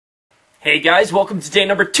Hey guys, welcome to day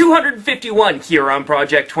number 251 here on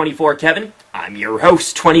Project 24Kevin. I'm your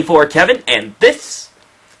host, 24Kevin, and this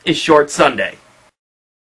is Short Sunday.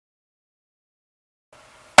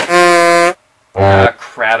 Crab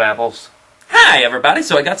apples. Hi everybody,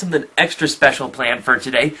 so I got something extra special planned for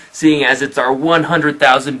today, seeing as it's our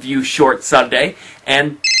 100,000 view Short Sunday,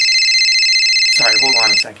 and... Sorry, hold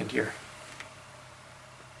on a second here.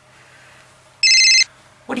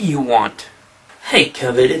 What do you want? Hey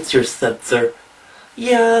Kevin, it's your Censor.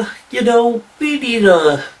 Yeah, we need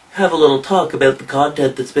to have a little talk about the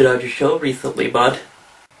content that's been on your show recently, bud.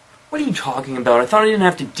 What are you talking about? I thought I didn't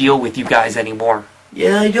have to deal with you guys anymore.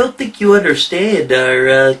 Yeah, I don't think you understand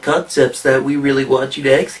our concepts that we really want you to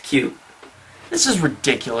execute. This is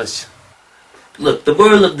ridiculous. Look, the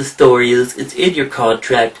moral of the story is, it's in your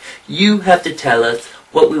contract. You have to tell us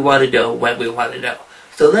what we want to know when we want to know.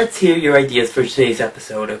 So let's hear your ideas for today's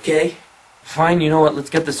episode, okay? Fine, you know what, let's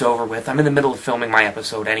get this over with. I'm in the middle of filming my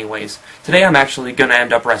episode anyways. Today I'm actually gonna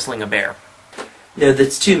end up wrestling a bear. No,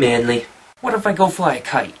 that's too manly. What if I go fly a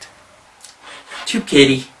kite? Too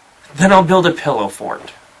kiddie. Then I'll build a pillow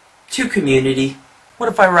fort. Too community. What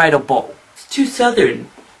if I ride a bull? It's too southern.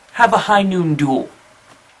 Have a high noon duel.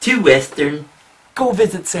 Too western. Go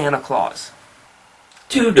visit Santa Claus.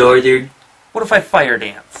 Too northern. What if I fire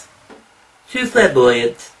dance? Too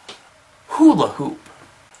flamboyant. Hula hoop.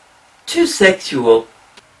 Too sexual.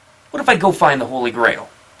 What if I go find the Holy Grail?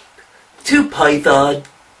 Too python.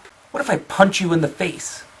 What if I punch you in the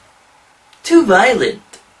face? Too violent.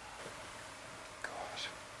 Gosh.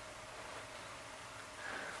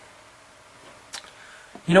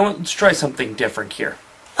 You know what, let's try something different here.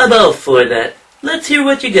 I'm all for that. Let's hear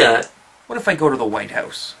what you got. What if I go to the White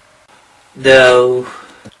House? No.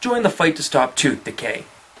 Join the fight to stop tooth decay.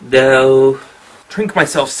 No. Drink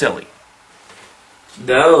myself silly.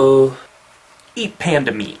 No. Eat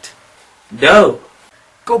panda meat. No.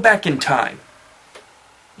 Go back in time.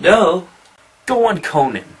 No. Go on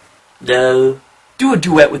Conan. No. Do a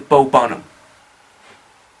duet with Bo Burnham.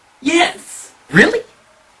 Yes. Really?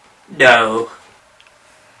 No.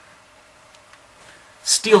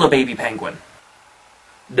 Steal a baby penguin.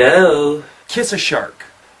 No. Kiss a shark.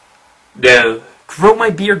 No. Grow my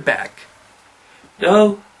beard back.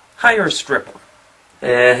 No. Hire a stripper.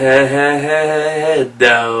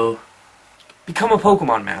 No. Become a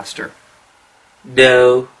Pokemon master.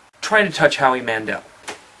 No. Try to touch Howie Mandel.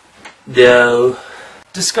 No.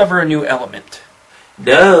 Discover a new element.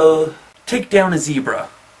 No. Take down a zebra.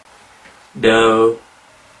 No.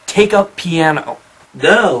 Take up piano.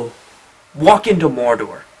 No. Walk into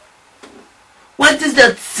Mordor. What does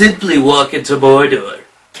that simply walk into Mordor?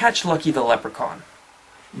 Catch Lucky the Leprechaun.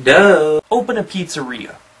 No. Open a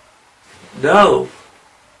pizzeria. No.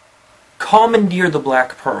 Commandeer the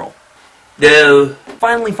Black Pearl. No.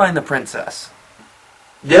 Finally find the princess.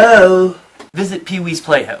 No. Visit Pee-wee's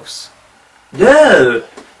Playhouse. No.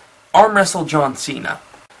 Arm wrestle John Cena.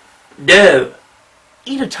 No.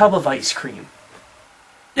 Eat a tub of ice cream.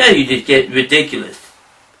 Now you just get ridiculous.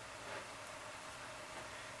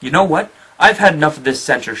 You know what? I've had enough of this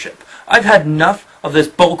censorship. I've had enough of this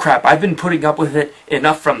bullcrap. I've been putting up with it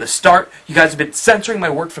enough from the start. You guys have been censoring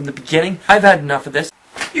my work from the beginning. I've had enough of this.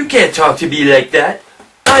 You can't talk to me like that.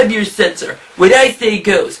 I'm your censor. When I say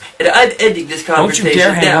goes, and I'm ending this conversation now. Don't you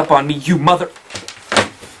dare hang up on me, you mother...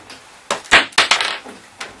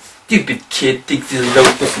 Stupid kid thinks he's a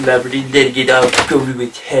local celebrity, letting it all go to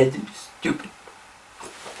his head. Stupid.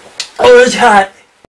 Oh, it's hot.